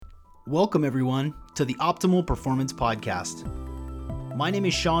Welcome, everyone, to the Optimal Performance Podcast. My name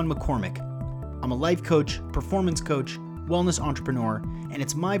is Sean McCormick. I'm a life coach, performance coach, wellness entrepreneur, and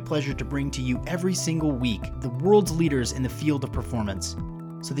it's my pleasure to bring to you every single week the world's leaders in the field of performance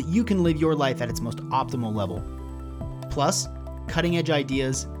so that you can live your life at its most optimal level. Plus, cutting-edge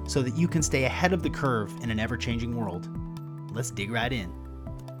ideas so that you can stay ahead of the curve in an ever-changing world. Let's dig right in.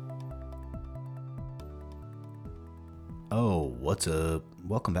 Oh, what's up?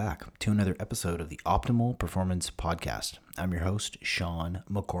 Welcome back to another episode of the Optimal Performance Podcast. I'm your host, Sean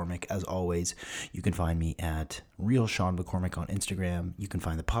McCormick. As always, you can find me at Real Sean McCormick on Instagram. You can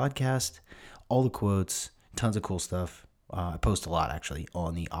find the podcast, all the quotes, tons of cool stuff. I post a lot, actually,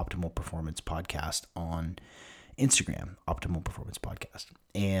 on the Optimal Performance Podcast on Instagram, Optimal Performance Podcast.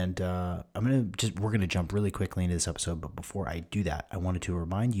 And we're going to jump really quickly into this episode. But before I do that, I wanted to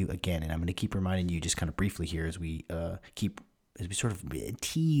remind you again, and I'm going to keep reminding you just kind of briefly here as we sort of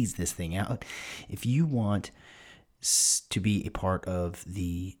tease this thing out. If you want to be a part of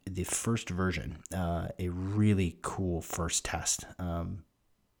the first version, a really cool first test,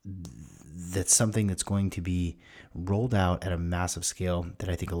 that's something that's going to be rolled out at a massive scale that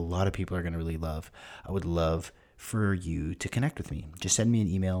I think a lot of people are going to really love. I would love for you to connect with me. Just send me an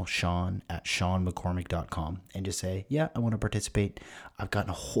email, sean@seanmccormick.com, and just say, yeah, I want to participate. I've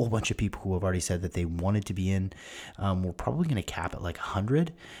gotten a whole bunch of people who have already said that they wanted to be in. We're probably going to cap at like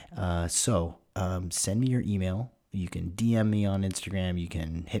 100. So send me your email. You can DM me on Instagram. You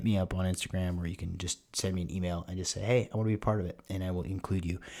can hit me up on Instagram, or you can just send me an email and just say, hey, I want to be a part of it, and I will include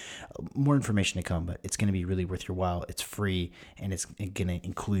you. More information to come, but it's going to be really worth your while. It's free, and it's going to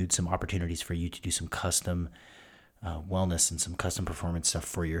include some opportunities for you to do some custom wellness and some custom performance stuff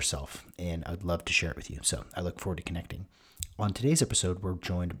for yourself, and I'd love to share it with you. So I look forward to connecting. On today's episode, we're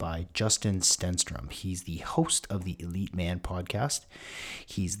joined by Justin Stenstrom. He's the host of the Elite Man podcast.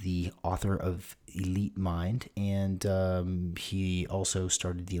 He's the author of Elite Mind, and he also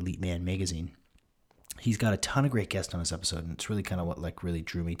started the Elite Man magazine. He's got a ton of great guests on this episode, and it's really kind of what really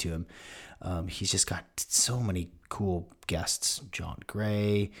drew me to him. He's just got so many cool guests: John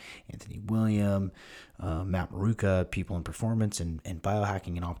Gray, Anthony William, Matt Maruca, people in performance and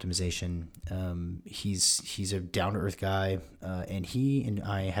biohacking and optimization. He's a down-to-earth guy, and he and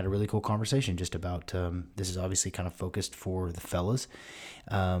I had a really cool conversation just about, this is obviously kind of focused for the fellas.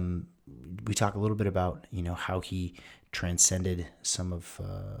 We talk a little bit about, how he transcended some of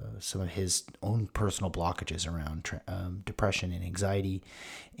his own personal blockages around depression and anxiety,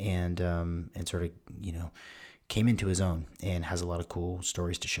 and sort of came into his own and has a lot of cool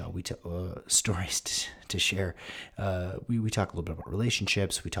stories to show. Stories to share. We talk a little bit about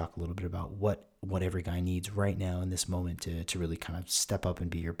relationships. We talk a little bit about what every guy needs right now in this moment to really kind of step up and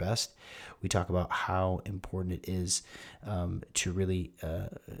be your best. We talk about how important it is to really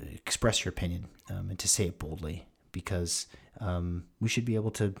express your opinion and to say it boldly, because we should be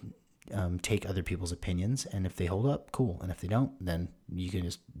able to take other people's opinions, and if they hold up, cool. And if they don't, then you can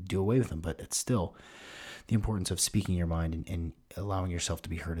just do away with them. But it's still the importance of speaking your mind and allowing yourself to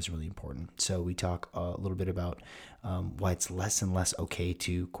be heard is really important. So we talk a little bit about why it's less and less okay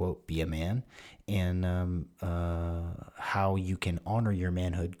to, quote, be a man, and how you can honor your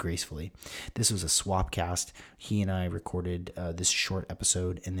manhood gracefully. This was a swap cast. He and I recorded this short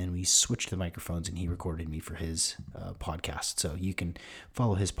episode, and then we switched the microphones, and he recorded me for his podcast. So you can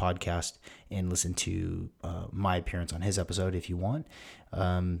follow his podcast and listen to my appearance on his episode if you want.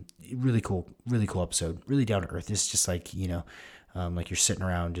 Really cool episode. Really down to earth. It's just like, like you're sitting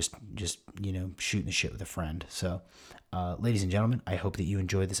around just shooting the shit with a friend. So, ladies and gentlemen, I hope that you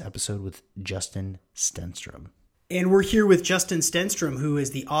enjoyed this episode with Justin Stenstrom. And we're here with Justin Stenstrom, who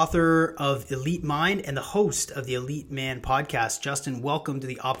is the author of Elite Mind and the host of the Elite Man podcast. Justin, welcome to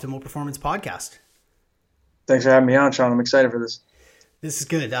the Optimal Performance Podcast. Thanks for having me on, Sean. I'm excited for this. This is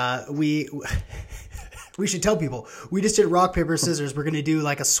good. We should tell people, we just did rock, paper, scissors. We're going to do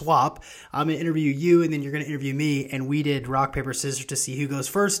like a swap. I'm going to interview you, and then you're going to interview me. And we did rock, paper, scissors to see who goes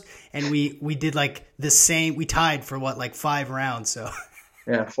first. And we did like the same. We tied for 5 rounds. So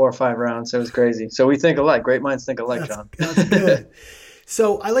yeah, 4 or 5 rounds. It was crazy. So we think alike. Great minds think alike, John. That's good.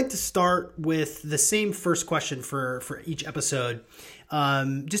 So I like to start with the same first question for each episode.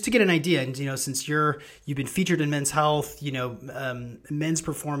 Just to get an idea, and since you've been featured in Men's Health, men's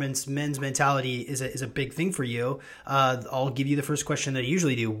performance, men's mentality is a big thing for you. I'll give you the first question that I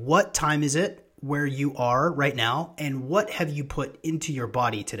usually do. What time is it where you are right now, and what have you put into your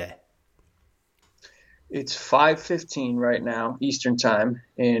body today? It's 5:15 right now, Eastern time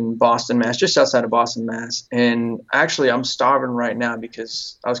in Boston, Mass, just outside of Boston, Mass. And actually, I'm starving right now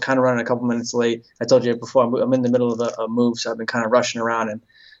because I was kind of running a couple minutes late. I told you before, I'm in the middle of a move, so I've been kind of rushing around. And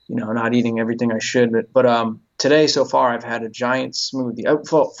not eating everything I should. But today so far I've had a giant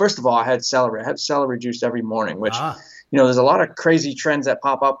smoothie. Well, first of all, I had celery. I have celery juice every morning, which Ah, there's a lot of crazy trends that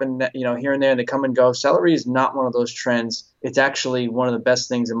pop up and here and there, and they come and go. Celery is not one of those trends. It's actually one of the best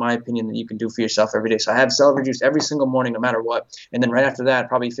things, in my opinion, that you can do for yourself every day. So I have celery juice every single morning, no matter what. And then right after that,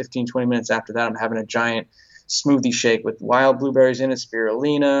 probably 15, 20 minutes after that, I'm having a giant smoothie shake with wild blueberries in it,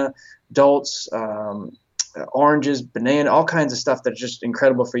 spirulina, dulse, oranges, banana, all kinds of stuff that's just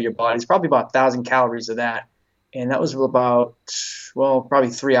incredible for your body. It's probably about 1,000 calories of that. And that was about, probably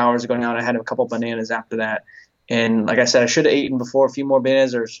 3 hours ago now. And I had a couple bananas after that. And like I said, I should have eaten before a few more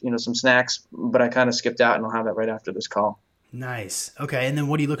bananas or, some snacks, but I kind of skipped out, and I'll have that right after this call. nice. Okay, and then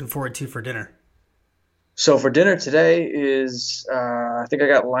what are you looking forward to for dinner? So for dinner today is, I think I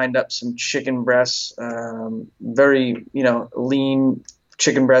got lined up some chicken breasts, very, lean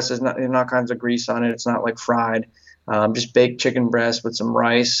chicken breast. There's not all kinds of grease on it. It's not like fried. Just baked chicken breast with some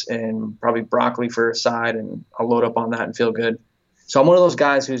rice and probably broccoli for a side, and I'll load up on that and feel good. So I'm one of those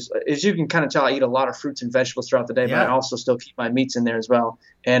guys who's, as you can kind of tell, I eat a lot of fruits and vegetables throughout the day, but I also still keep my meats in there as well.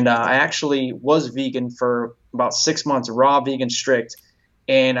 And I actually was vegan for about 6 months, raw vegan strict,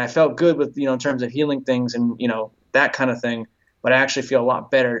 and I felt good with, in terms of healing things and, that kind of thing. But I actually feel a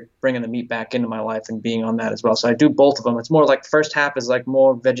lot better bringing the meat back into my life and being on that as well. So I do both of them. It's more like first half is like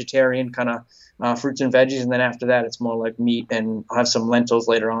more vegetarian kind of fruits and veggies, and then after that it's more like meat, and I'll have some lentils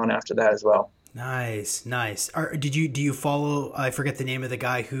later on after that as well. Nice, nice. Do you follow? I forget the name of the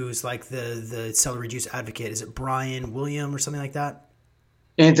guy who's like the celery juice advocate. Is it Brian William or something like that?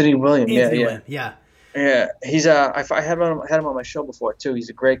 Anthony William, William, yeah. He's I had him on my show before too. He's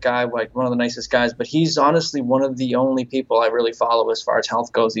a great guy, like one of the nicest guys. But he's honestly one of the only people I really follow as far as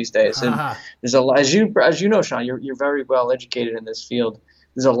health goes these days. And there's as you know, Sean, you're very well educated in this field.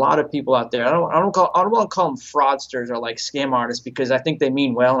 There's a lot of people out there. I don't want to call them fraudsters or like scam artists, because I think they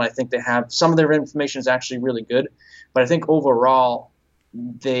mean well, and I think they have some of their information is actually really good. But I think overall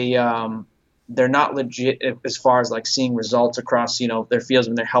they're not legit as far as like seeing results across their fields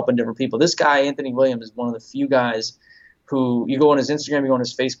when they're helping different people. This guy Anthony Williams is one of the few guys who, you go on his Instagram, you go on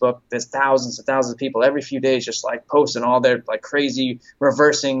his Facebook, there's thousands and thousands of people every few days just like posting all their like crazy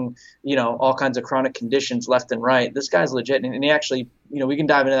reversing, all kinds of chronic conditions left and right. This guy's legit. And he actually, we can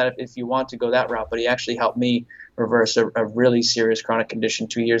dive into that if you want to go that route, but he actually helped me reverse a really serious chronic condition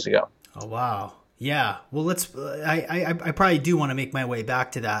 2 years ago. Oh, wow. Yeah. Well, I probably do want to make my way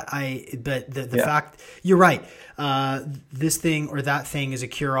back to that. But the fact, you're right. This thing or that thing is a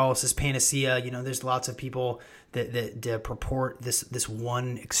cure all. It's this panacea. There's lots of people that purport this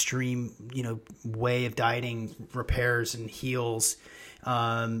one extreme, way of dieting repairs and heals.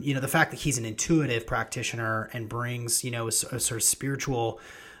 The fact that he's an intuitive practitioner and brings, a sort of spiritual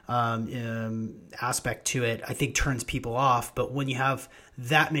aspect to it, I think turns people off. But when you have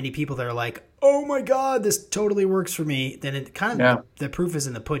that many people that are like, oh my God, this totally works for me, then it kind of, the proof is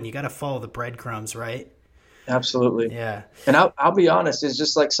in the pudding. You got to follow the breadcrumbs, right? Absolutely. Yeah. And I'll be honest, it's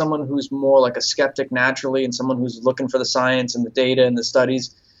just like someone who's more like a skeptic naturally, and someone who's looking for the science and the data and the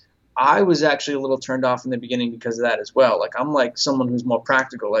studies. I was actually a little turned off in the beginning because of that as well. Like, I'm like someone who's more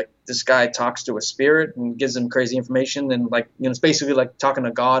practical. Like, this guy talks to a spirit and gives them crazy information, and like, it's basically like talking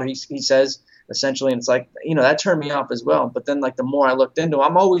to God, he says, essentially. And it's like, that turned me off as well. But then like the more I looked into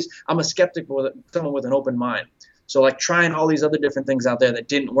it, I'm a skeptic with someone with an open mind. So like trying all these other different things out there that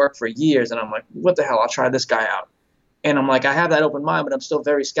didn't work for years, and I'm like, what the hell? I'll try this guy out. And I'm like, I have that open mind, but I'm still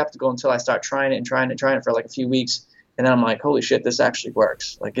very skeptical until I start trying it for like a few weeks. And then I'm like, holy shit, this actually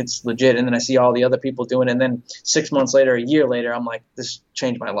works. Like, it's legit. And then I see all the other people doing it. And then 6 months later, a year later, I'm like, this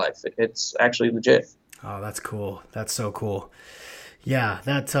changed my life. It's actually legit. Oh, that's cool. That's so cool. Yeah,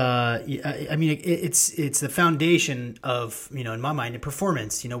 that's I mean, it's the foundation of, in my mind,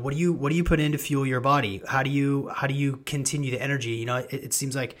 performance. What do you put in to fuel your body? How do you continue the energy? It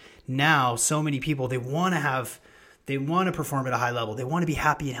seems like now so many people, they want to perform at a high level. They want to be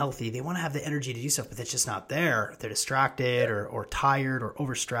happy and healthy. They want to have the energy to do stuff, but it's just not there. They're distracted or tired or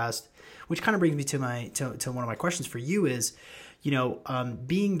overstressed, which kind of brings me to one of my questions for you is,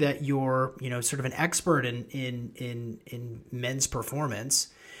 being that you're, sort of an expert in men's performance,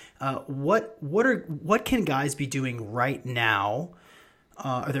 what can guys be doing right now?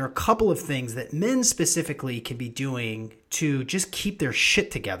 Are there a couple of things that men specifically can be doing to just keep their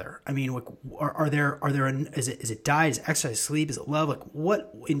shit together? I mean, is it diet, is it exercise, sleep, is it love? Like,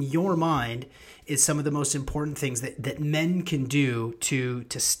 what in your mind is some of the most important things that men can do to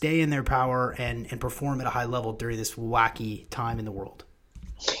stay in their power and perform at a high level during this wacky time in the world?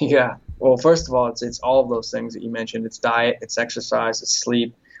 Yeah. Well, first of all, it's all of those things that you mentioned. It's diet, it's exercise, it's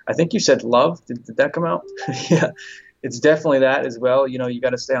sleep. I think you said love. Did that come out? Yeah. it's definitely that as well. You know, you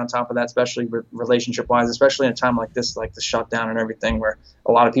got to stay on top of that, especially relationship wise, especially in a time like this, like the shutdown and everything, where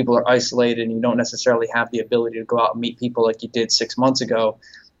a lot of people are isolated and you don't necessarily have the ability to go out and meet people like you did 6 months ago.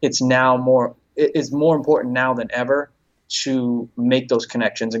 It's more important now than ever to make those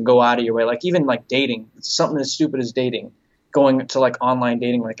connections and go out of your way. Like even like dating, something as stupid as dating, going to like online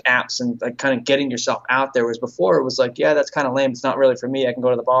dating, like apps, and like kind of getting yourself out there. Whereas before it was like, yeah, that's kind of lame. It's not really for me. I can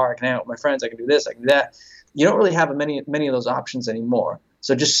go to the bar, I can hang out with my friends, I can do this, I can do that. You don't really have many of those options anymore.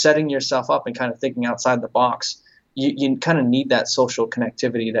 So just setting yourself up and kind of thinking outside the box, you kind of need that social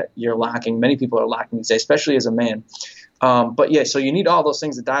connectivity that you're lacking. Many people are lacking these days, especially as a man. But yeah, so you need all those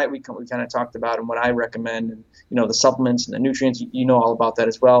things. The diet we kind of talked about, and what I recommend, and you know, the supplements and the nutrients, you know all about that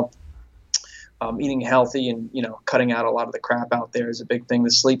as well. Eating healthy and, you know, cutting out a lot of the crap out there is a big thing.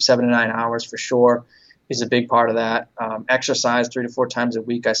 The sleep 7 to 9 hours for sure is a big part of that. Exercise 3 to 4 times a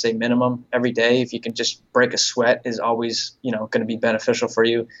week, I say minimum every day. If you can just break a sweat, is always, you know, going to be beneficial for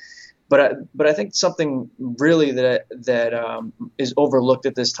you. But I think something really that is overlooked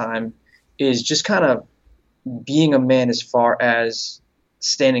at this time is just kind of being a man, as far as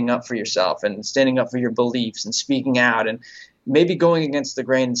standing up for yourself and standing up for your beliefs and speaking out, and maybe going against the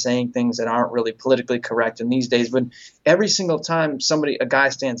grain and saying things that aren't really politically correct. And these days, when every single time a guy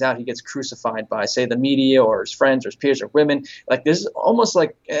stands out, he gets crucified by, say, the media or his friends or his peers or women. Like, this is almost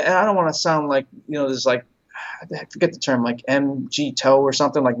like, and I don't want to sound like, you know, there's like, I forget the term, like MGTOW or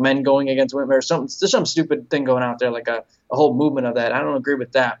something, like men going against women or something. There's some stupid thing going out there, like a whole movement of that. I don't agree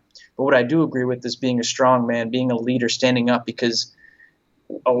with that. But what I do agree with is being a strong man, being a leader, standing up, because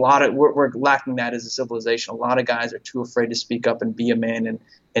we're lacking that as a civilization. A lot of guys are too afraid to speak up and be a man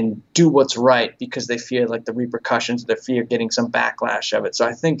and do what's right, because they fear like the repercussions, they fear getting some backlash of it. So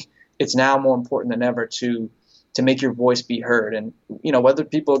I think it's now more important than ever to make your voice be heard. And, you know, whether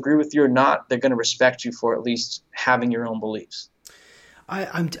people agree with you or not, they're going to respect you for at least having your own beliefs.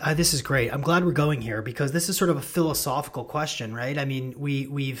 This is great. I'm glad we're going here, because this is sort of a philosophical question, right? I mean,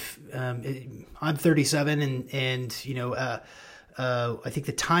 I'm 37 and you know, I think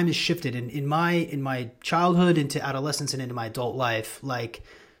the time has shifted in my childhood into adolescence and into my adult life. Like,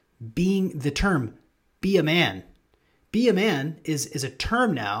 the term "be a man," is a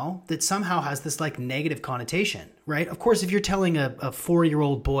term now that somehow has this like negative connotation, right? Of course, if you're telling a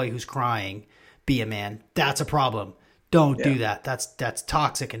 4-year-old boy who's crying, "Be a man," that's a problem. Don't do that. That's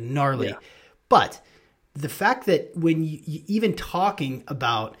toxic and gnarly. Yeah. But the fact that when you even talking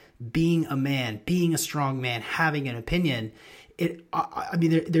about being a man, being a strong man, having an opinion, I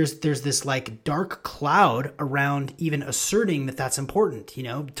mean, there's this like dark cloud around even asserting that that's important. You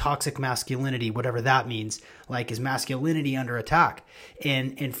know, toxic masculinity, whatever that means. Like, is masculinity under attack?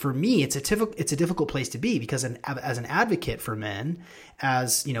 And for me, it's a difficult place to be, because as an advocate for men,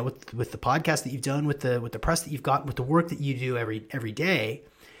 as you know, with the podcast that you've done, with the press that you've got, with the work that you do every day,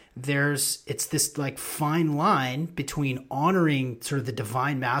 it's this like fine line between honoring sort of the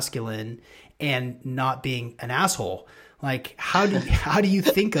divine masculine and not being an asshole. Like, how do you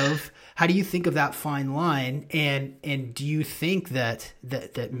think of that fine line? And do you think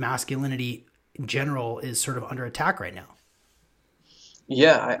that masculinity in general is sort of under attack right now?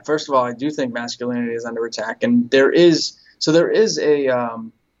 Yeah, first of all, I do think masculinity is under attack, and there is a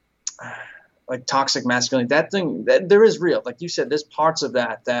like toxic masculinity. That thing that there is real. Like you said, there's parts of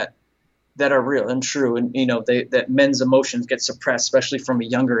that are real and true, and you know, that men's emotions get suppressed, especially from a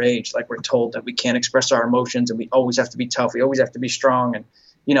younger age. Like, we're told that we can't express our emotions, and we always have to be tough, we always have to be strong, and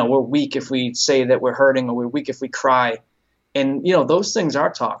you know, we're weak if we say that we're hurting, or we're weak if we cry. And you know, those things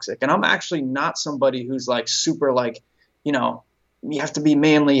are toxic. And I'm actually not somebody who's like super like, you know, you have to be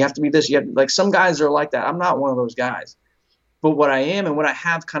manly, you have to be this, like some guys are like that. I'm not one of those guys. But what I am, and what I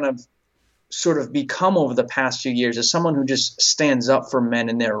have kind of sort of become over the past few years, is someone who just stands up for men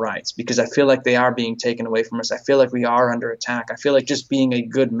and their rights, because I feel like they are being taken away from us. I feel like we are under attack. I feel like just being a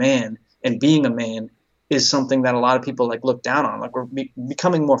good man and being a man is something that a lot of people like look down on. Like, we're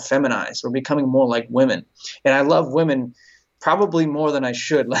becoming more feminized. We're becoming more like women. And I love women probably more than I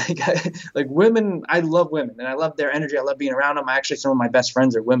should. Like women, I love women, and I love their energy. I love being around them. Actually, some of my best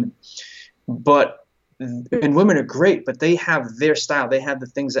friends are women. And women are great, but they have their style. They have the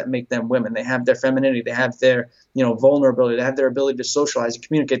things that make them women. They have their femininity. They have their, you know, vulnerability. They have their ability to socialize and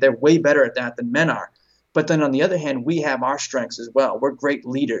communicate. They're way better at that than men are. But then on the other hand, we have our strengths as well. We're great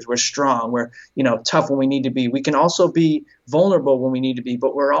leaders. We're strong. We're, you know, tough when we need to be. We can also be vulnerable when we need to be,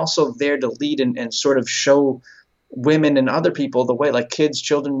 but we're also there to lead and sort of show women and other people the way, like kids,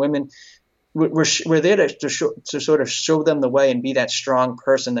 children, women. We're there to sort of show them the way and be that strong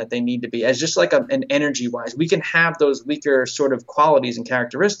person that they need to be, as just like an energy wise. We can have those weaker sort of qualities and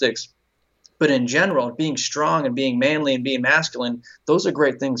characteristics, But in general, being strong and being manly and being masculine, those are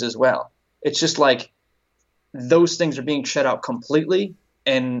great things as well. It's just like those things are being shut out completely,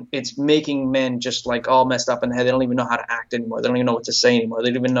 and it's making men just like all messed up in the head. They don't even know how to act anymore. They don't even know what to say anymore. They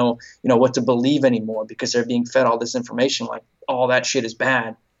don't even know, what to believe anymore, because they're being fed all this information like all that shit is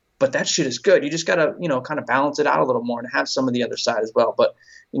bad, but that shit is good. You just gotta, kind of balance it out a little more and have some of the other side as well. But,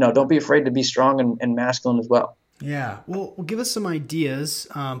 don't be afraid to be strong and masculine as well. Yeah. Well, give us some ideas,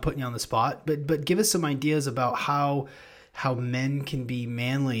 putting you on the spot, but give us some ideas about how men can be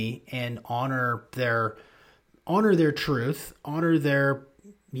manly and honor their truth, honor their,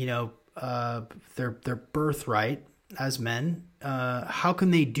 their birthright as men. How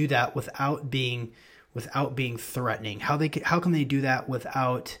can they do that without being threatening? How can they do that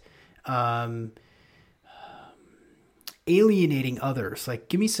without, alienating others? Like,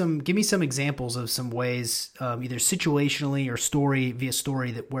 give me some examples of some ways, either situationally or via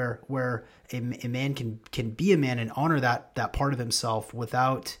story, that where a man can be a man and honor that part of himself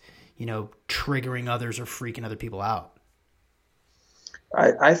without, triggering others or freaking other people out.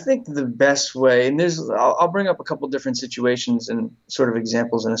 I think the best way, and I'll bring up a couple different situations and sort of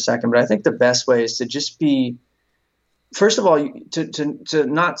examples in a second, but I think the best way is to just be, first of all, to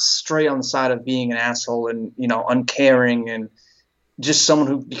not stray on the side of being an asshole and, uncaring and just someone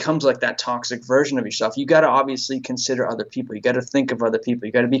who becomes like that toxic version of yourself. You got to obviously consider other people. You got to think of other people.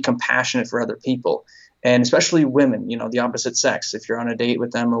 You got to be compassionate for other people. And especially women, the opposite sex, if you're on a date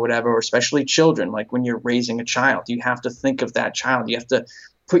with them or whatever, or especially children, like when you're raising a child, you have to think of that child. You have to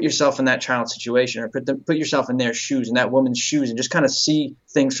put yourself in that child's situation, or put yourself in their shoes, in that woman's shoes, and just kind of see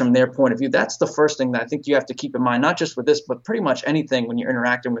things from their point of view. That's the first thing that I think you have to keep in mind, not just with this, but pretty much anything when you're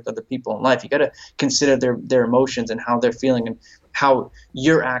interacting with other people in life. You got to consider their emotions and how they're feeling and how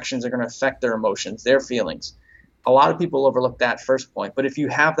your actions are going to affect their emotions, their feelings. A lot of people overlook that first point, but if you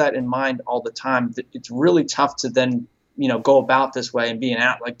have that in mind all the time, it's really tough to then, go about this way and be an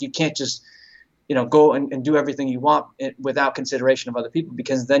out. Like, you can't just, go and do everything you want without consideration of other people,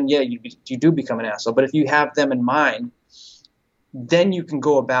 because then, you do become an asshole. But if you have them in mind, then you can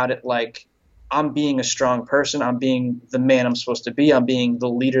go about it like, I'm being a strong person. I'm being the man I'm supposed to be. I'm being the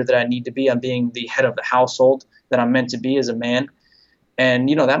leader that I need to be. I'm being the head of the household that I'm meant to be as a man. And,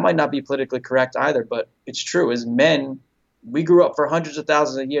 that might not be politically correct either, but it's true. As men, we grew up for hundreds of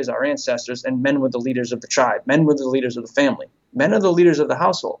thousands of years, our ancestors, and men were the leaders of the tribe. Men were the leaders of the family. Men are the leaders of the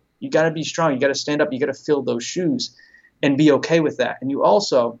household. You got to be strong. You got to stand up. You got to fill those shoes and be okay with that. And you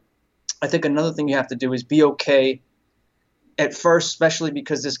also, I think another thing you have to do is be okay at first, especially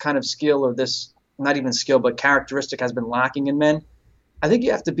because this kind of skill, or this, not even skill, but characteristic has been lacking in men. I think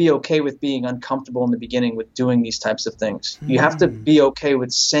you have to be okay with being uncomfortable in the beginning with doing these types of things. You have to be okay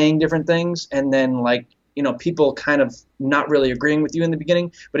with saying different things, and then people kind of not really agreeing with you in the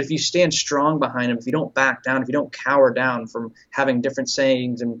beginning. But if you stand strong behind them, if you don't back down, if you don't cower down from having different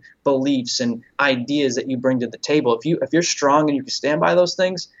sayings and beliefs and ideas that you bring to the table, if you're strong and you can stand by those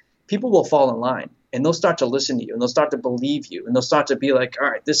things, people will fall in line and they'll start to listen to you and they'll start to believe you and they'll start to be like, all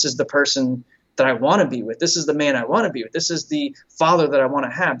right, this is the person that I want to be with. This is the man I want to be with. This is the father that I want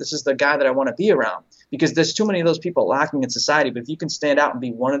to have. This is the guy that I want to be around. Because there's too many of those people lacking in society. But if you can stand out and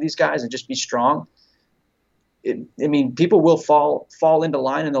be one of these guys and just be strong, people will fall into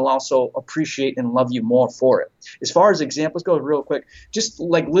line, and they'll also appreciate and love you more for it. As far as examples go, real quick, just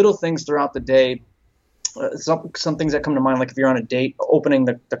like little things throughout the day, some things that come to mind, like if you're on a date, opening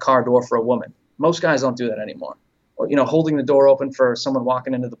the car door for a woman. Most guys don't do that anymore. Holding the door open for someone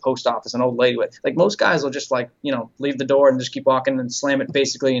walking into the post office, an old lady with, like, most guys will just leave the door and just keep walking and slam it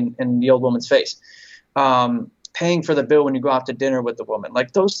basically in the old woman's face. Paying for the bill when you go out to dinner with the woman,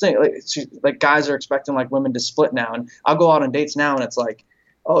 like those things, like guys are expecting like women to split now. And I'll go out on dates now and it's like,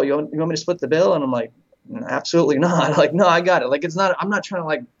 oh, you want me to split the bill? And I'm like, absolutely not. Like, no, I got it. Like, I'm not trying to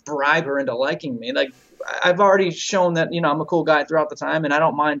like bribe her into liking me. Like, I've already shown that, I'm a cool guy throughout the time and I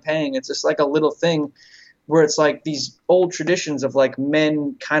don't mind paying. It's just like a little thing where it's like these old traditions of like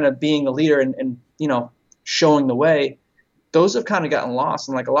men kind of being a leader and showing the way. Those have kind of gotten lost.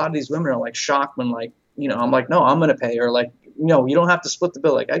 And like a lot of these women are like shocked when like, I'm like, no, I'm going to pay. Or like, no, you don't have to split the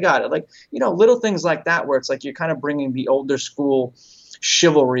bill. Like, I got it. Like, little things like that where it's like you're kind of bringing the older school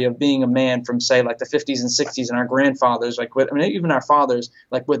chivalry of being a man from, say, like the 50s and 60s and our grandfathers, like even our fathers,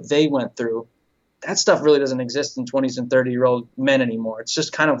 like what they went through. That stuff really doesn't exist in 20s and 30-year-old men anymore. It's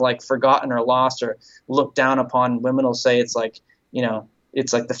just kind of like forgotten or lost or looked down upon. Women will say it's like,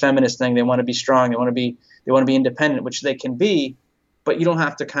 it's like the feminist thing. They want to be strong. They want to be independent, which they can be, but you don't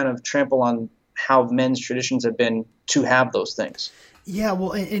have to kind of trample on how men's traditions have been to have those things. Yeah.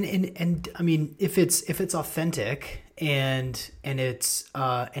 Well, and I mean, if it's authentic and it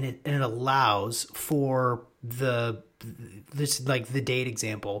allows for the date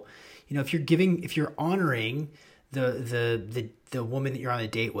example. If you're honoring the woman that you're on a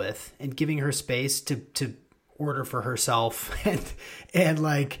date with and giving her space to order for herself and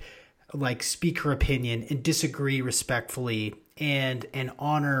like speak her opinion and disagree respectfully and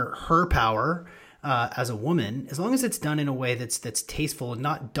honor her power as a woman, as long as it's done in a way that's tasteful and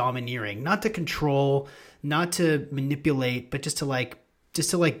not domineering, not to control, not to manipulate, but just to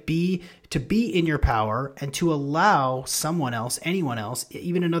be in your power and to allow someone else, anyone else,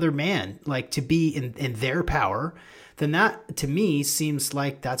 even another man, like to be in their power, then that to me seems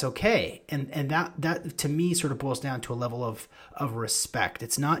like that's okay. And that to me sort of boils down to a level of respect.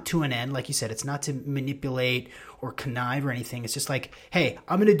 It's not to an end, like you said, it's not to manipulate or connive or anything. It's just like, hey,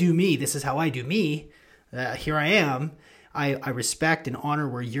 I'm going to do me. This is how I do me. Here I am. I respect and honor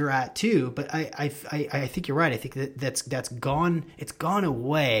where you're at too, but I think you're right. I think that's gone. It's gone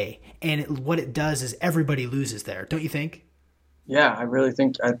away, and what it does is everybody loses there. Don't you think? Yeah, I really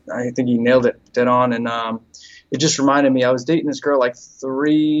think I think you nailed it dead on, and it just reminded me. I was dating this girl like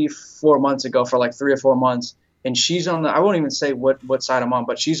 3-4 months ago for like 3 or 4 months, and she's on I won't even say what side I'm on,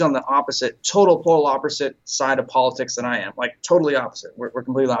 but she's on the total polar opposite side of politics than I am. Like totally opposite. We're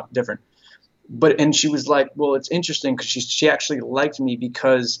completely different. And she was like, well, it's interesting because she actually liked me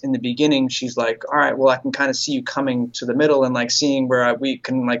because in the beginning she's like, all right, well, I can kind of see you coming to the middle and like seeing where we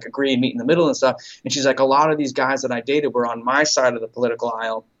can like agree and meet in the middle and stuff. And she's like, a lot of these guys that I dated were on my side of the political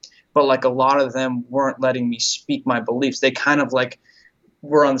aisle, but like a lot of them weren't letting me speak my beliefs. They kind of like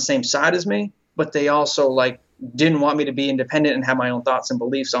were on the same side as me, but they also like didn't want me to be independent and have my own thoughts and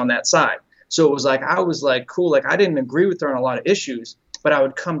beliefs on that side. So it was like, I was like, cool. Like I didn't agree with her on a lot of issues, but I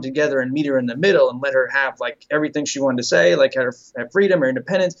would come together and meet her in the middle and let her have like everything she wanted to say, like have freedom or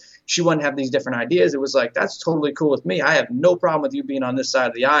independence. She wanted to have these different ideas. It was like, that's totally cool with me. I have no problem with you being on this side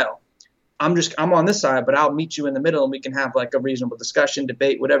of the aisle. I'm on this side, but I'll meet you in the middle and we can have like a reasonable discussion,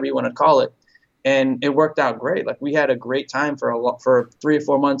 debate, whatever you want to call it. And it worked out great. Like we had a great time for 3 or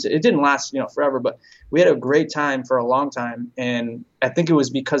 4 months. It didn't last, forever, but we had a great time for a long time. And I think it was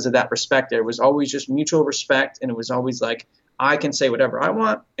because of that respect. There was always just mutual respect. And it was always like, I can say whatever I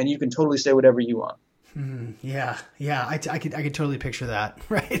want, and you can totally say whatever you want. Yeah. I could totally picture that,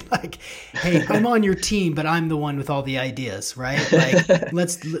 right? Like, hey, I'm on your team, but I'm the one with all the ideas, right? Like,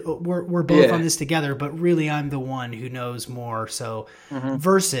 we're both on this together, but really, I'm the one who knows more. So,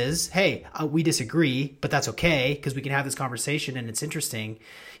 versus, hey, we disagree, but that's okay because we can have this conversation and it's interesting.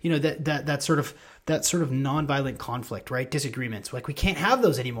 That sort of nonviolent conflict, right? Disagreements, like we can't have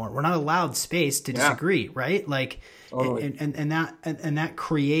those anymore. We're not allowed space to disagree, right? Like. Totally. And that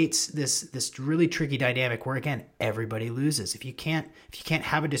creates this really tricky dynamic where again everybody loses. If you can't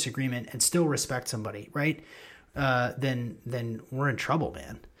have a disagreement and still respect somebody, right? Then we're in trouble,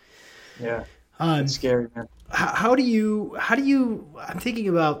 man. Yeah, it's scary, man. How do you? I'm thinking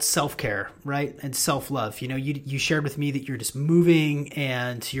about self-care, right, and self-love. You shared with me that you're just moving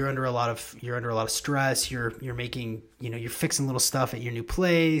and you're under a lot of stress. You're making you're fixing little stuff at your new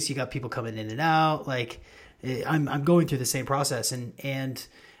place. You got people coming in and out, like. I'm going through the same process and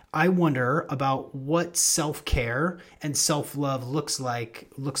I wonder about what self-care and self-love looks like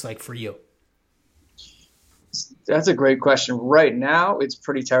for you. That's a great question. Right now, it's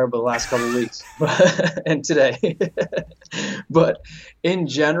pretty terrible the last couple of weeks and today. But in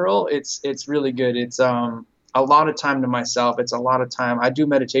general, it's really good. It's a lot of time to myself. It's a lot of time. I do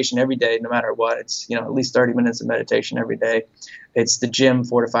meditation every day, no matter what. It's at least 30 minutes of meditation every day. It's the gym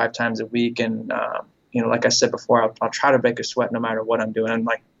 4 to 5 times a week, and like I said before, I'll try to break a sweat no matter what I'm doing.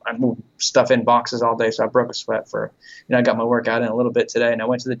 I move stuff in boxes all day, so I broke a sweat I got my workout in a little bit today, and I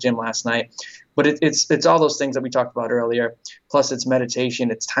went to the gym last night. But it's all those things that we talked about earlier. Plus, it's meditation.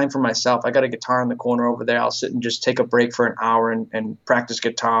 It's time for myself. I got a guitar in the corner over there. I'll sit and just take a break for an hour and practice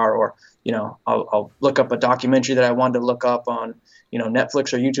guitar, or I'll look up a documentary that I wanted to look up on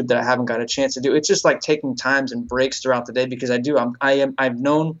Netflix or YouTube that I haven't got a chance to do. It's just like taking times and breaks throughout the day because I've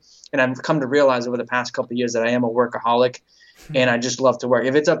known. And I've come to realize over the past couple of years that I am a workaholic and I just love to work.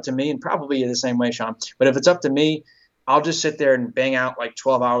 If it's up to me, and probably you're the same way, Sean, but if it's up to me, I'll just sit there and bang out like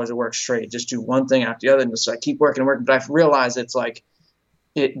 12 hours of work straight, just do one thing after the other. And just keep working and working. But I've realized it's like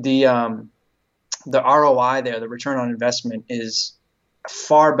the ROI there, the return on investment is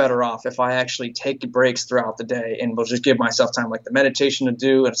far better off if I actually take breaks throughout the day and will just give myself time, like the meditation to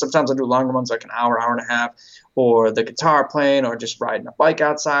do. And sometimes I do longer ones, like an hour, hour and a half, or the guitar playing, or just riding a bike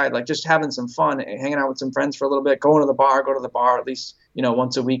outside, like just having some fun, hanging out with some friends for a little bit, go to the bar at least,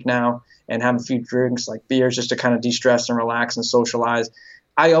 once a week now, and have a few drinks like beers just to kind of de-stress and relax and socialize.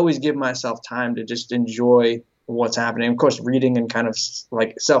 I always give myself time to just enjoy what's happening. Of course, reading and kind of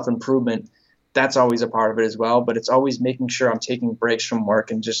like self-improvement, that's always a part of it as well. But it's always making sure I'm taking breaks from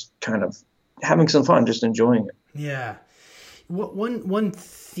work and just kind of having some fun, just enjoying it. Yeah. One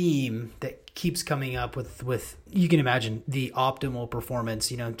theme that keeps coming up with you can imagine the optimal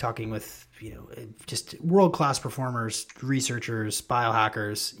performance, talking with, just world-class performers, researchers,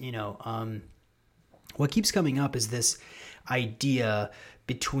 biohackers, what keeps coming up is this idea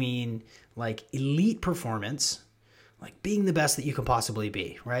between like elite performance, like being the best that you can possibly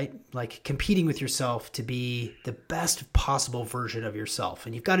be, right? Like competing with yourself to be the best possible version of yourself.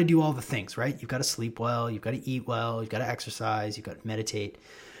 And you've got to do all the things, right? You've got to sleep well, you've got to eat well, you've got to exercise, you've got to meditate.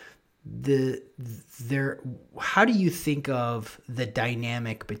 How do you think of the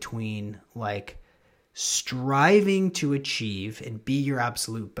dynamic between like striving to achieve and be your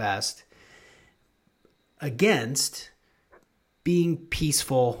absolute best against being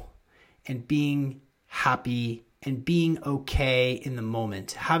peaceful and being happy and being okay in the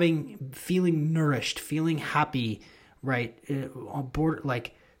moment, feeling nourished, feeling happy, right? On board,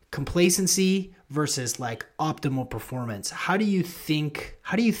 like complacency versus like optimal performance. How do you think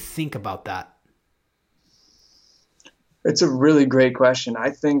about that? It's a really great question.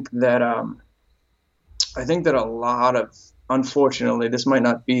 I think that a lot of, unfortunately, this might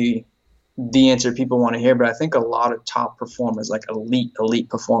not be the answer people want to hear, but I think a lot of top performers, like elite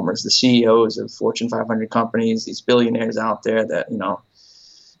performers, the CEOs of Fortune 500 companies, these billionaires out there that,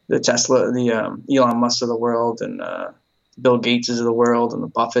 the Tesla, the Elon Musk of the world, and Bill Gateses of the world, and the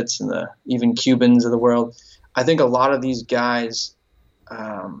Buffetts, and the even Cubans of the world. I think a lot of these guys,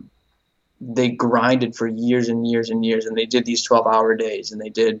 they grinded for years and years and years, and they did these 12-hour days, and they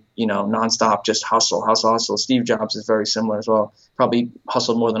did, nonstop, just hustle. Steve Jobs is very similar as well. Probably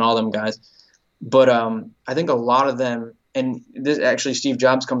hustled more than all them guys. But I think a lot of them, and this actually Steve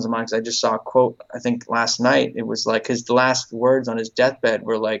Jobs comes to mind because I just saw a quote, I think last night. It was like his last words on his deathbed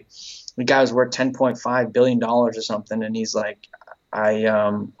were like, the guy was worth $10.5 billion or something, and he's like,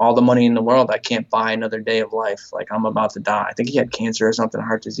 all the money in the world, I can't buy another day of life. Like, I'm about to die. I think he had cancer or something,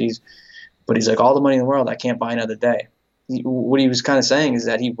 heart disease. But he's like, all the money in the world, I can't buy another day. What he was kind of saying is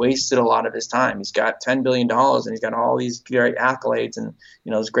that he wasted a lot of his time. He's got $10 billion and he's got all these great accolades and,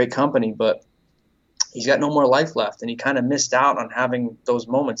 this great company, but he's got no more life left. And he kind of missed out on having those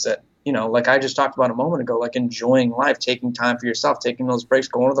moments that, like I just talked about a moment ago, like enjoying life, taking time for yourself, taking those breaks,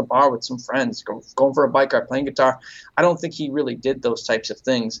 going to the bar with some friends, going for a bike ride, playing guitar. I don't think he really did those types of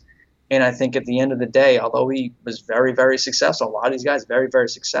things. And I think at the end of the day, although he was very, very successful, a lot of these guys very, very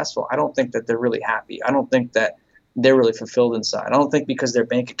successful, I don't think that they're really happy. I don't think that they're really fulfilled inside. I don't think because their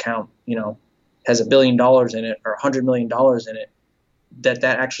bank account, has $1 billion in it or $100 million in it, that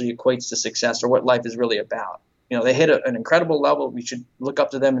actually equates to success or what life is really about. They hit an incredible level. We should look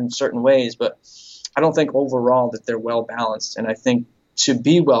up to them in certain ways, but I don't think overall that they're well balanced. And I think to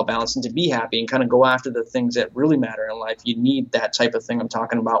be well balanced and to be happy and kind of go after the things that really matter in life, you need that type of thing I'm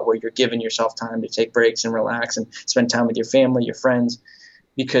talking about, where you're giving yourself time to take breaks and relax and spend time with your family, your friends,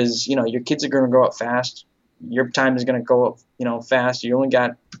 because your kids are going to grow up fast. Your time is going to go up, fast. You only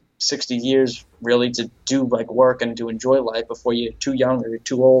got 60 years really to do like work and to enjoy life before you're too young or you're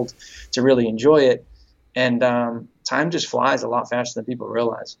too old to really enjoy it. And time just flies a lot faster than people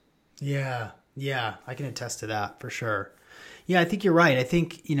realize. Yeah, I can attest to that for sure. Yeah, I think you're right. I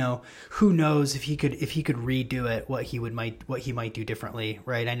think, who knows if he could redo it, what he might do differently,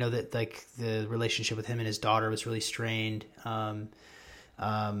 right? I know that like the relationship with him and his daughter was really strained. I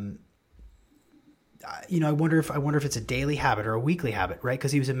wonder if it's a daily habit or a weekly habit, right?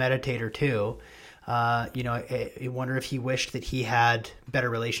 Because he was a meditator too. I wonder if he wished that he had better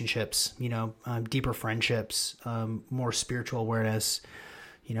relationships, deeper friendships, more spiritual awareness.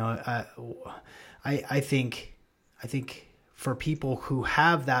 I think for people who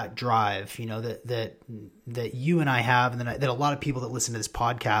have that drive, that you and I have, and that a lot of people that listen to this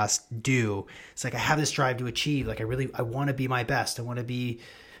podcast do, it's like, I have this drive to achieve. Like, I want to be my best. I want to be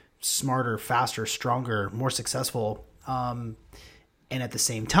smarter, faster, stronger, more successful. And at the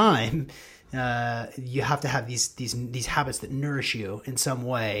same time, you have to have these habits that nourish you in some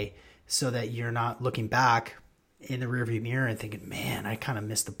way, so that you're not looking back in the rearview mirror and thinking, man, I kind of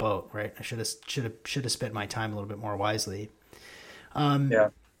missed the boat, right? I should have spent my time a little bit more wisely.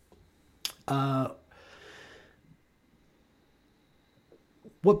 What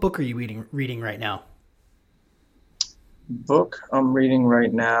book are you reading right now? Book I'm reading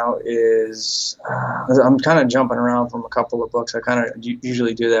right now is I'm kind of jumping around from a couple of books. I kind of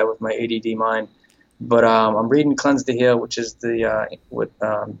usually do that with my ADD mind, but I'm reading Cleanse the Heal, which is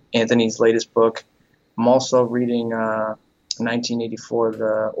Anthony's latest book. I'm also reading 1984,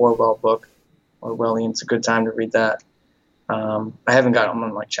 the Orwell book, Orwellian. It's a good time to read that. I haven't got, I'm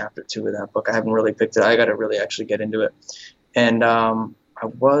on like chapter 2 of that book. I haven't really picked it. I got to really actually get into it. And I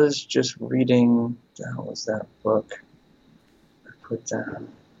was just reading, what the hell was that book I put down?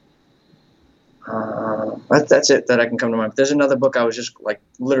 That's it that I can come to mind. There's another book I was just like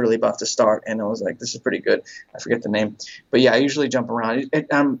literally about to start, and I was like, this is pretty good. I forget the name. But yeah, I usually jump around.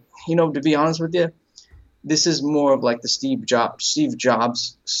 To be honest with you, this is more of like the Steve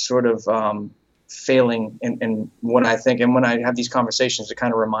Jobs sort of failing in what I think. And when I have these conversations, it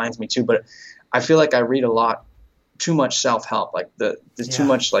kind of reminds me too. But I feel like I read a lot too much self-help, like there's too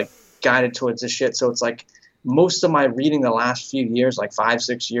much like guided towards this shit. So it's like most of my reading the last few years, like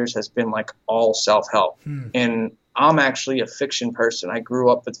 5-6 years, has been like all self-help. And I'm actually a fiction person. I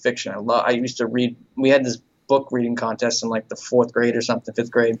grew up with fiction. I used to read. We had this book reading contest in like the 4th grade or something, 5th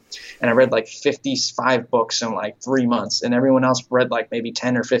grade, and I read like 55 books in like 3 months, and everyone else read like maybe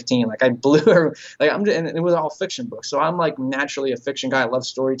 10 or 15. Like I blew and it was all fiction books. So I'm like naturally a fiction guy. I love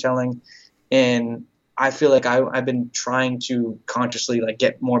storytelling, and I feel like I've been trying to consciously like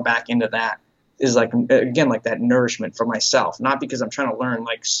get more back into that. Is like, again, like that nourishment for myself, not because I'm trying to learn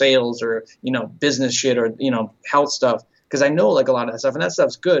like sales or business shit or health stuff, because I know like a lot of that stuff, and that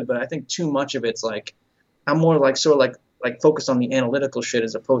stuff's good, but I think too much of it's like I'm more like sort of like focused on the analytical shit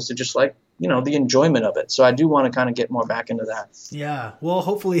as opposed to just like the enjoyment of it. So I do want to kind of get more back into that. Yeah, well,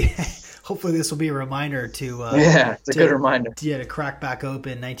 hopefully this will be a reminder to it's a good reminder. Yeah, to crack back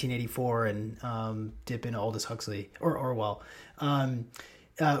open 1984 and dip into Aldous Huxley or Orwell.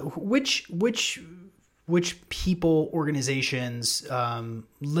 Which people, organizations,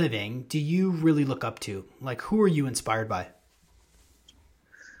 living do you really look up to? Like, who are you inspired by?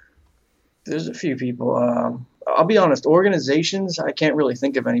 There's a few people. I'll be honest. Organizations, I can't really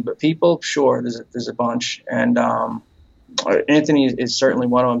think of any, but people, sure, there's a bunch. And Anthony is certainly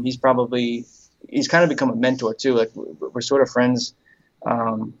one of them. He's kind of become a mentor too. Like we're sort of friends,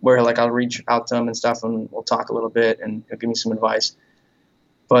 where like I'll reach out to him and stuff, and we'll talk a little bit, and he'll give me some advice.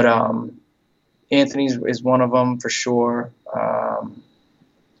 But Anthony is one of them for sure.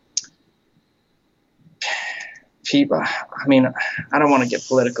 People, I mean, I don't want to get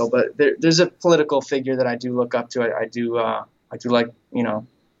political, but there's a political figure that I do look up to. I do like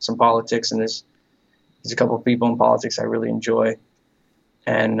some politics, and there's a couple of people in politics I really enjoy,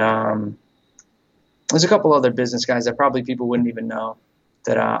 and there's a couple other business guys that probably people wouldn't even know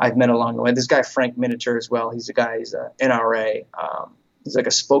that I've met along the way. This guy Frank Miniature as well. He's he's a NRA. He's like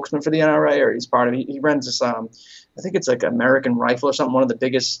a spokesman for the NRA, or he's part of it. He runs this, I think it's like American Rifle or something, one of the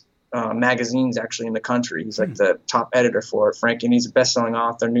biggest magazines actually in the country. He's like the top editor for it, Frank, and he's a best-selling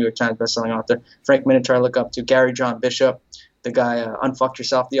author, New York Times best-selling author. Frank Miniature I look up to. Gary John Bishop, the guy, Unfucked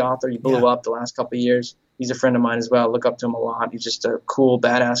Yourself, the author. He blew up the last couple of years. He's a friend of mine as well. I look up to him a lot. He's just a cool,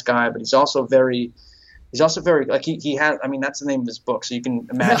 badass guy, but he's also very like he has, I mean, that's the name of his book, so you can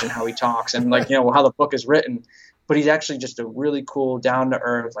imagine how he talks and like how the book is written. But he's actually just a really cool,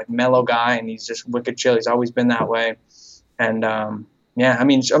 down-to-earth, like mellow guy, and he's just wicked chill. He's always been that way. And yeah, I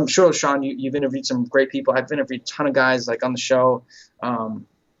mean, I'm sure, Sean, you've interviewed some great people. I've interviewed a ton of guys like on the show.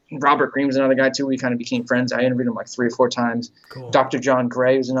 Robert Greene's another guy too. We kind of became friends. I interviewed him like 3 or 4 times. Cool. Dr. John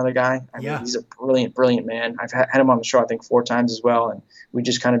Gray was another guy. I mean, he's a brilliant, brilliant man. I've had him on the show I think 4 times as well, and we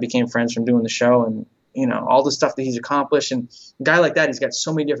just kind of became friends from doing the show. And all the stuff that he's accomplished. And a guy like that, he's got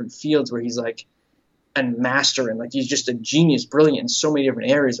so many different fields where he's like a master, and like he's just a genius, brilliant in so many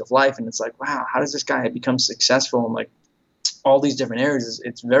different areas of life. And it's like, wow, how does this guy become successful in like all these different areas?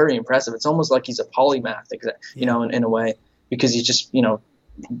 It's very impressive. It's almost like he's a polymath, in a way, because he's just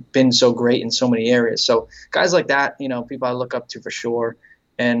been so great in so many areas. So guys like that, people I look up to for sure.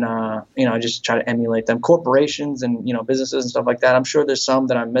 And I just try to emulate them. Corporations and businesses and stuff like that, I'm sure there's some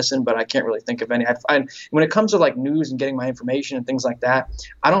that I'm missing, but I can't really think of any. When it comes to like news and getting my information and things like that,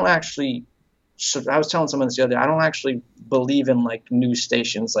 I don't actually. So I was telling someone this the other day, I don't actually believe in like news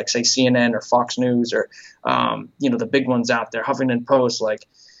stations like say CNN or Fox News or the big ones out there, Huffington Post, like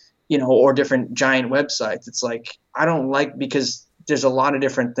or different giant websites. It's like I don't like, because there's a lot of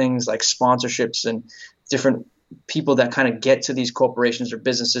different things like sponsorships and different people that kind of get to these corporations or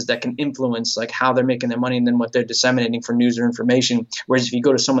businesses that can influence like how they're making their money and then what they're disseminating for news or information. Whereas if you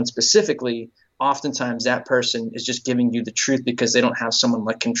go to someone specifically, oftentimes that person is just giving you the truth because they don't have someone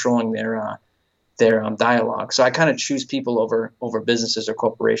like controlling their dialogue. So I kind of choose people over businesses or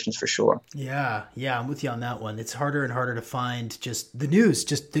corporations for sure. Yeah, I'm with you on that one. It's harder and harder to find just the news,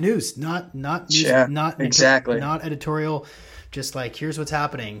 not news, not exactly, not editorial. Just like, here's what's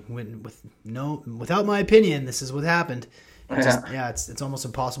happening. Without my opinion, this is what happened. It's almost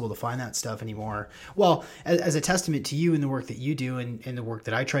impossible to find that stuff anymore. Well, as a testament to you and the work that you do, and the work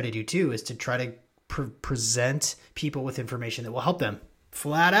that I try to do too, is to try to present people with information that will help them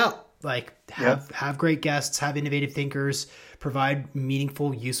flat out. Like have great guests, have innovative thinkers, provide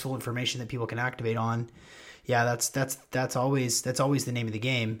meaningful, useful information that people can activate on. Yeah, that's always the name of the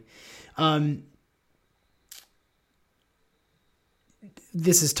game.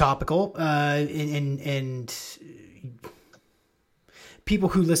 This is topical, and people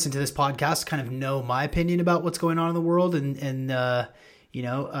who listen to this podcast kind of know my opinion about what's going on in the world, and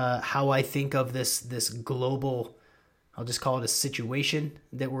how I think of this global, I'll just call it a situation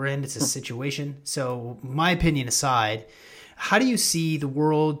that we're in. It's a situation. So my opinion aside, how do you see the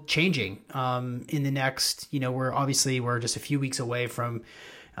world changing in the next, we're just a few weeks away from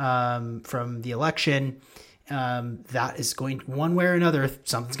the election. That is going one way or another,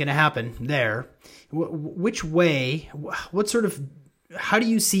 something's going to happen there. Which way, how do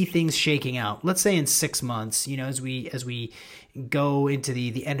you see things shaking out? Let's say in 6 months, as we go into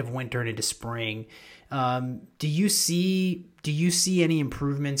the end of winter and into spring, do you see any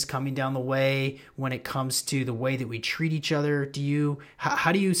improvements coming down the way when it comes to the way that we treat each other?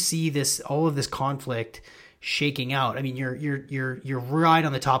 How do you see all of this conflict shaking out? I mean, you're right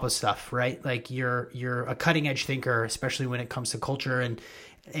on the top of stuff, right? Like you're a cutting edge thinker, especially when it comes to culture and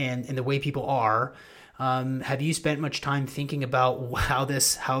the way people are. Have you spent much time thinking about how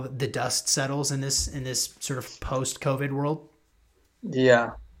the dust settles in this sort of post-COVID world?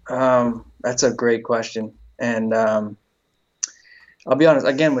 Yeah, that's a great question. And I'll be honest,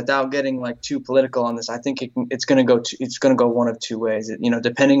 again, without getting like too political on this, I think it's going to go one of two ways.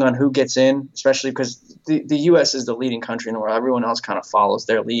 Depending on who gets in, especially because the U.S. is the leading country in the world. Everyone else kind of follows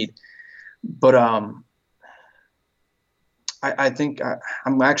their lead. But I think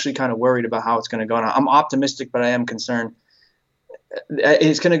I'm actually kind of worried about how it's going to go. Now, I'm optimistic, but I am concerned.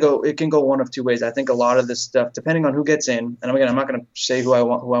 It can go one of two ways. I think a lot of this stuff, depending on who gets in, and again, I'm not going to say who I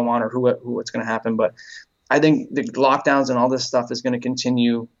want or what's going to happen, but I think the lockdowns and all this stuff is going to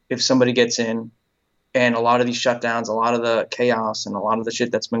continue if somebody gets in, and a lot of these shutdowns, a lot of the chaos and a lot of the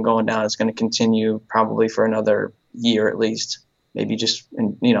shit that's been going down is going to continue probably for another year at least, maybe just,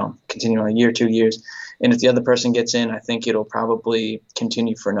 continue on a year, 2 years. And if the other person gets in, I think it'll probably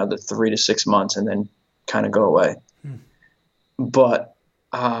continue for another 3 to 6 months and then kind of go away. But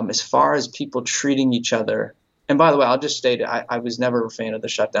as far as people treating each other, and by the way, I'll just state it, I was never a fan of the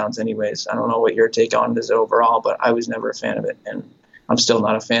shutdowns anyways. I don't know what your take on it is overall, but I was never a fan of it, and I'm still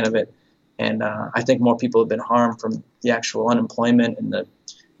not a fan of it. And I think more people have been harmed from the actual unemployment and the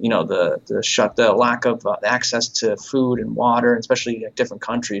lack of access to food and water, and especially at different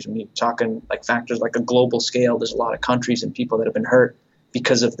countries. When you're talking like factors like a global scale, there's a lot of countries and people that have been hurt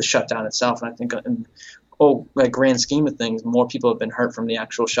because of the shutdown itself. And I think grand scheme of things, more people have been hurt from the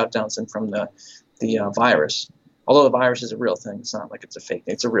actual shutdowns than from the virus. Although the virus is a real thing, it's not like it's a fake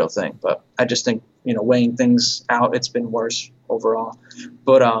thing, it's a real thing. But I just think, weighing things out, it's been worse overall.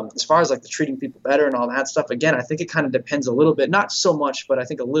 But as far as like the treating people better and all that stuff, again, I think it kind of depends a little bit, not so much, but I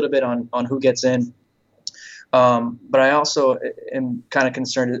think a little bit on who gets in. But I also am kind of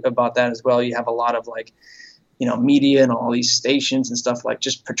concerned about that as well. You have a lot of media and all these stations and stuff like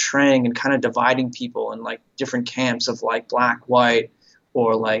just portraying and kind of dividing people in like different camps of like black, white,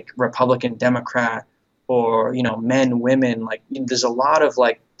 or like Republican, Democrat, or, men, women. Like there's a lot of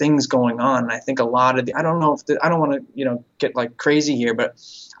like things going on. And I think a lot of I don't want to, get like crazy here, but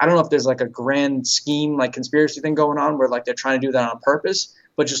I don't know if there's like a grand scheme, like conspiracy thing going on where like they're trying to do that on purpose,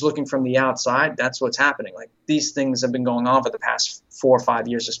 but just looking from the outside, that's what's happening. Like these things have been going on for the past 4 or 5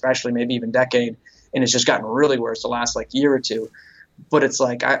 years, especially maybe even decade. And it's just gotten really worse the last like year or two. But it's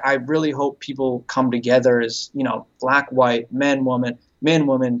like, I really hope people come together as, black, white, men, woman,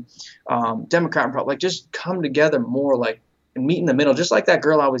 Democrat, like just come together more, like, and meet in the middle. Just like that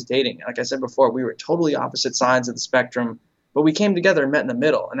girl I was dating. Like I said before, we were totally opposite sides of the spectrum, but we came together and met in the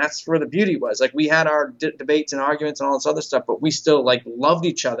middle. And that's where the beauty was. Like we had our debates and arguments and all this other stuff, but we still like loved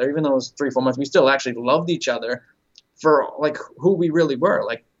each other. Even though it was 3 or 4 months, we still actually loved each other for like who we really were.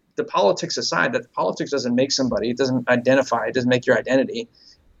 Like, the politics aside, that politics doesn't make somebody, it doesn't identify, it doesn't make your identity.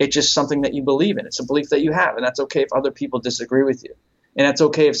 It's just something that you believe in. It's a belief that you have. And that's okay if other people disagree with you. And that's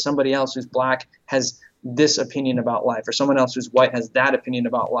okay if somebody else who's black has this opinion about life, or someone else who's white has that opinion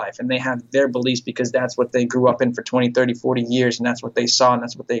about life. And they have their beliefs because that's what they grew up in for 20, 30, 40 years. And that's what they saw and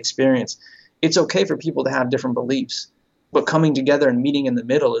that's what they experienced. It's okay for people to have different beliefs. But coming together and meeting in the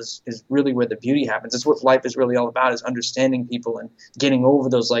middle is really where the beauty happens. It's what life is really all about, is understanding people and getting over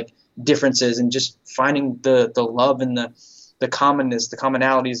those like differences and just finding the love and the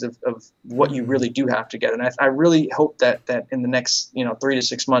commonalities of what you really do have together. And I really hope that in the next 3 to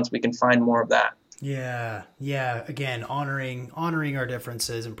 6 months we can find more of that. Yeah. Again, honoring our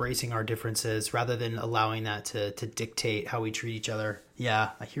differences, embracing our differences, rather than allowing that to dictate how we treat each other. Yeah,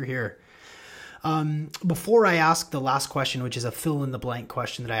 I hear here. Before I ask the last question, which is a fill in the blank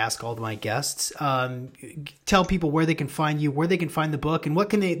question that I ask all of my guests, tell people where they can find you, where they can find the book, and what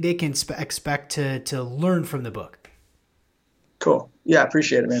can they can expect to learn from the book. Cool. Yeah, I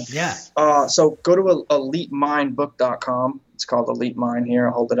appreciate it, man. Yeah. So go to elitemindbook.com. It's called Elite Mind here.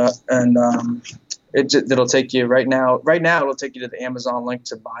 I'll hold it up, and it'll take you right now. It'll take you to the Amazon link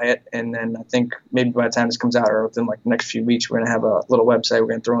to buy it, and then I think maybe by the time this comes out, or within like the next few weeks, we're gonna have a little website. We're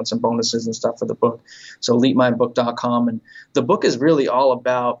gonna throw in some bonuses and stuff for the book. So elitemindbook.com, and the book is really all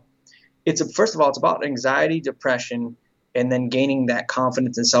about. First of all, it's about anxiety, depression, and then gaining that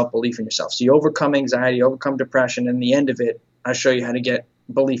confidence and self-belief in yourself. So you overcome anxiety, overcome depression, and in the end of it, I show you how to get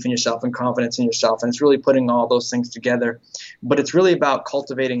belief in yourself and confidence in yourself. And it's really putting all those things together. But it's really about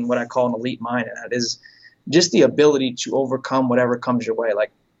cultivating what I call an elite mind. And that is just the ability to overcome whatever comes your way.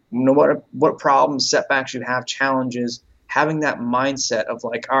 Like, no matter what problems, setbacks you have, challenges, having that mindset of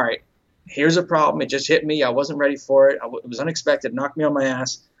like, all right, here's a problem. It just hit me. I wasn't ready for it. It was unexpected, knocked me on my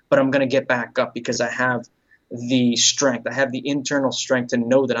ass, but I'm going to get back up because I have the strength. I have the internal strength to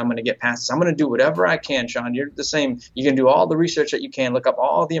know that I'm going to get past this. I'm going to do whatever I can, Sean. You're the same. You can do all the research that you can, look up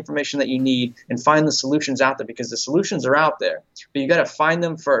all the information that you need, and find the solutions out there, because the solutions are out there. But you got to find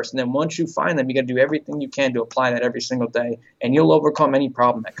them first. And then once you find them, you got to do everything you can to apply that every single day, and you'll overcome any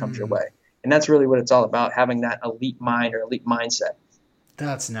problem that comes your way. And that's really what it's all about, having that elite mind or elite mindset.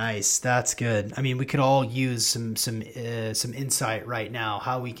 That's nice. That's good. I mean, we could all use some insight right now,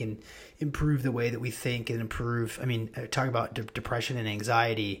 how we can improve the way that we think and improve. I mean, talk about depression and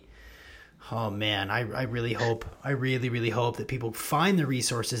anxiety. Oh man, I really hope that people find the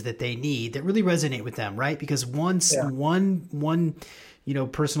resources that they need that really resonate with them, right? Because one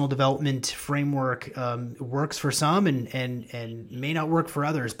personal development framework works for some and may not work for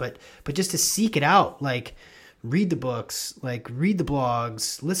others, but just to seek it out, like read the books, like read the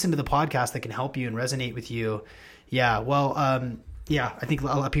blogs, listen to the podcast that can help you and resonate with you. Yeah. Well, I think a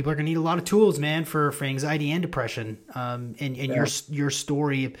lot of people are going to need a lot of tools, man, for anxiety and depression. Your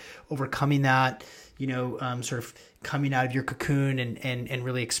story of overcoming that, sort of coming out of your cocoon and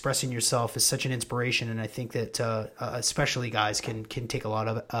really expressing yourself is such an inspiration. And I think that especially guys can take a lot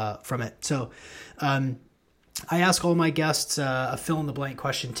of from it. So I ask all my guests a fill-in-the-blank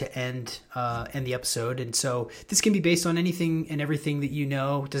question to end the episode. And so this can be based on anything and everything that you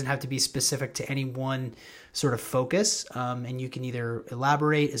know. It doesn't have to be specific to any one sort of focus. And you can either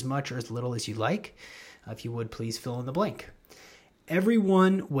elaborate as much or as little as you like. If you would, please fill in the blank.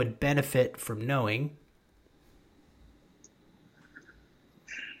 Everyone would benefit from knowing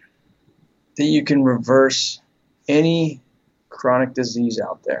that you can reverse any chronic disease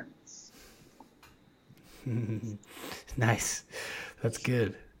out there. Nice. That's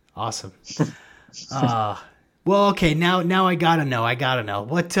good. Awesome. Well, okay. Now I gotta know.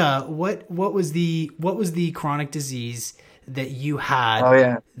 What was the chronic disease that you had? Oh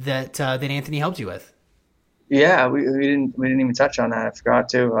yeah. That Anthony helped you with? Yeah, we didn't even touch on that. I forgot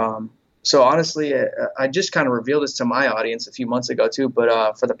to. So honestly, I just kind of revealed this to my audience a few months ago too.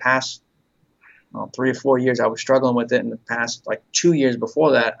 But for the past 3 or 4 years, I was struggling with it. In the past, like 2 years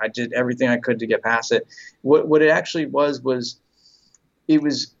before that, I did everything I could to get past it. What it actually was it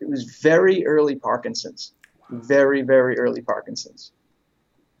was very early Parkinson's, very, very early Parkinson's,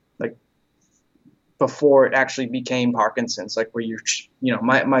 like before it actually became Parkinson's, like where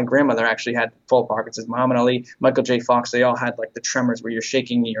my grandmother actually had full Parkinson's, Muhammad Ali, Michael J. Fox, they all had like the tremors where you're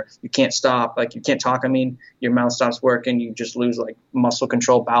shaking, you can't stop, like you can't talk. I mean, your mouth stops working, you just lose like muscle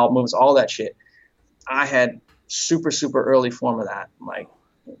control, bowel moves, all that shit. I had super, super early form of that. Like,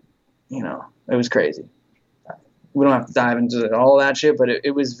 it was crazy. We don't have to dive into all that shit, but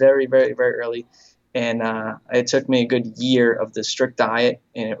it was very, very, very early. And it took me a good year of the strict diet,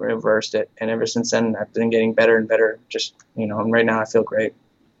 and it reversed it. And ever since then, I've been getting better and better. Just, and right now I feel great.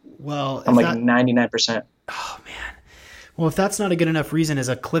 Well, I'm like 99%. Oh, man. Well, if that's not a good enough reason as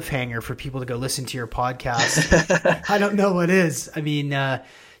a cliffhanger for people to go listen to your podcast, I don't know what is. I mean,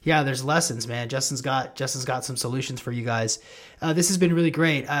 yeah, there's lessons, man. Justin's got some solutions for you guys. This has been really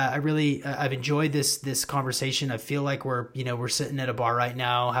great. I've enjoyed this conversation. I feel like we're sitting at a bar right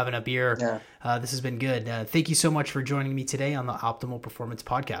now having a beer. Yeah. This has been good. Thank you so much for joining me today on the Optimal Performance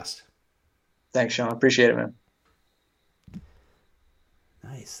Podcast. Thanks, Sean. Appreciate it, man.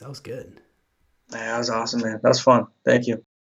 Nice. That was good. Yeah, that was awesome, man. That was fun. Thank you.